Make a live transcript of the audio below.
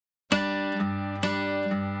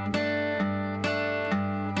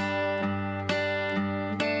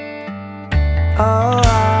Oh,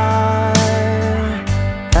 I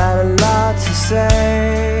had a lot to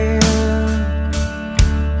say.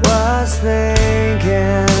 Was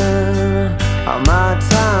thinking of my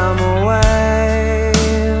time away.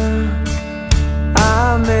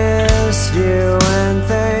 I missed you when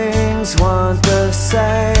things weren't the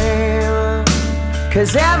same.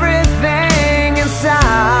 'Cause everything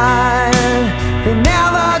inside, it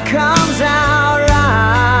never comes out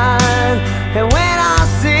right. And when I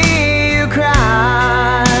see you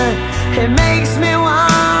cry, it makes me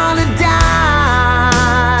wanna die.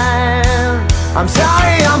 I'm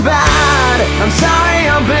sorry I'm bad, I'm sorry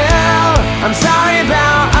I'm Bill, I'm sorry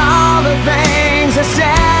about all the things I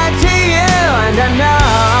said to you. And I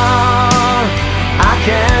know I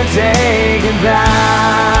can't take it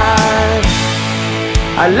back.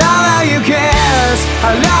 I love how you kiss,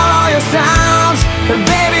 I love all your sounds, and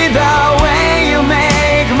baby the way you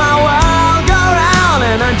make my world go round.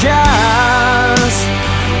 And I just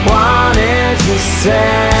wanted to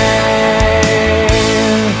say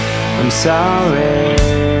I'm sorry.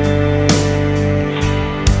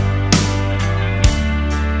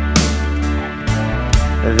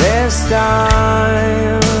 This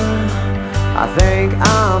time I think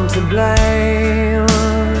I'm to blame.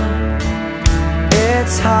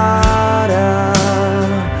 It's harder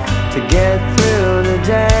to get through the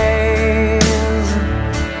days.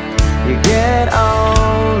 You get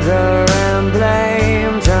older and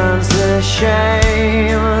blame turns to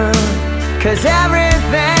shame. 'Cause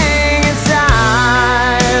everything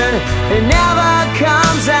inside, it never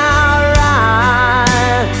comes out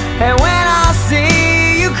right. And when I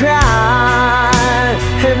see you cry,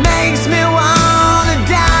 it makes me wanna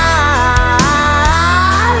die.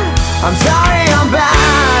 I'm sorry I'm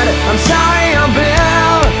bad, I'm sorry I'm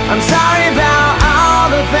Bill, I'm sorry about all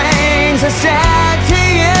the things I said to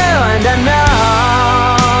you. And I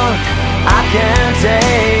know I can't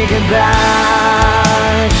take it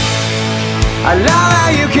back. I love how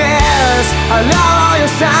you kiss, I love all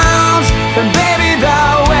your sounds, and baby the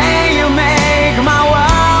way you make my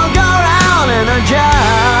world go round. And I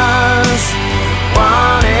just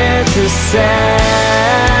wanted to say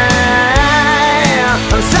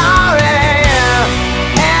I'm sorry.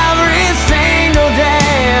 Every single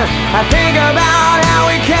day I think about how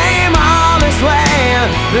we came all this way.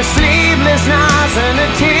 The sleepless nights and the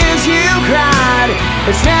tears you cried.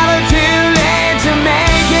 It's never too late to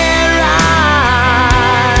make it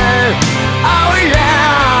right. Oh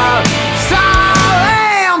yeah.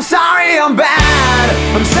 Sorry, I'm sorry I'm bad,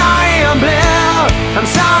 I'm sorry I'm Bill, I'm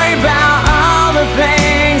sorry about all the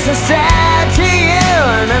things I said to you.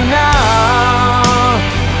 And I know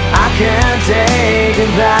I can't take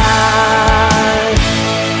it back.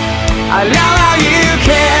 I love how you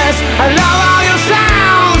kiss, I love all your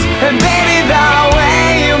sounds, and baby the way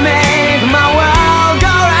you make my world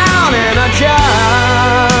go round. And I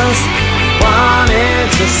just wanted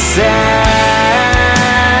to say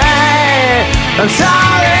I'm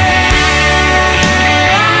sorry.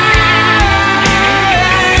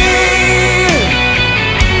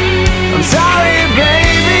 I'm sorry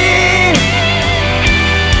baby,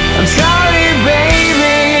 I'm sorry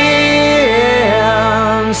baby,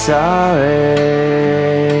 I'm sorry.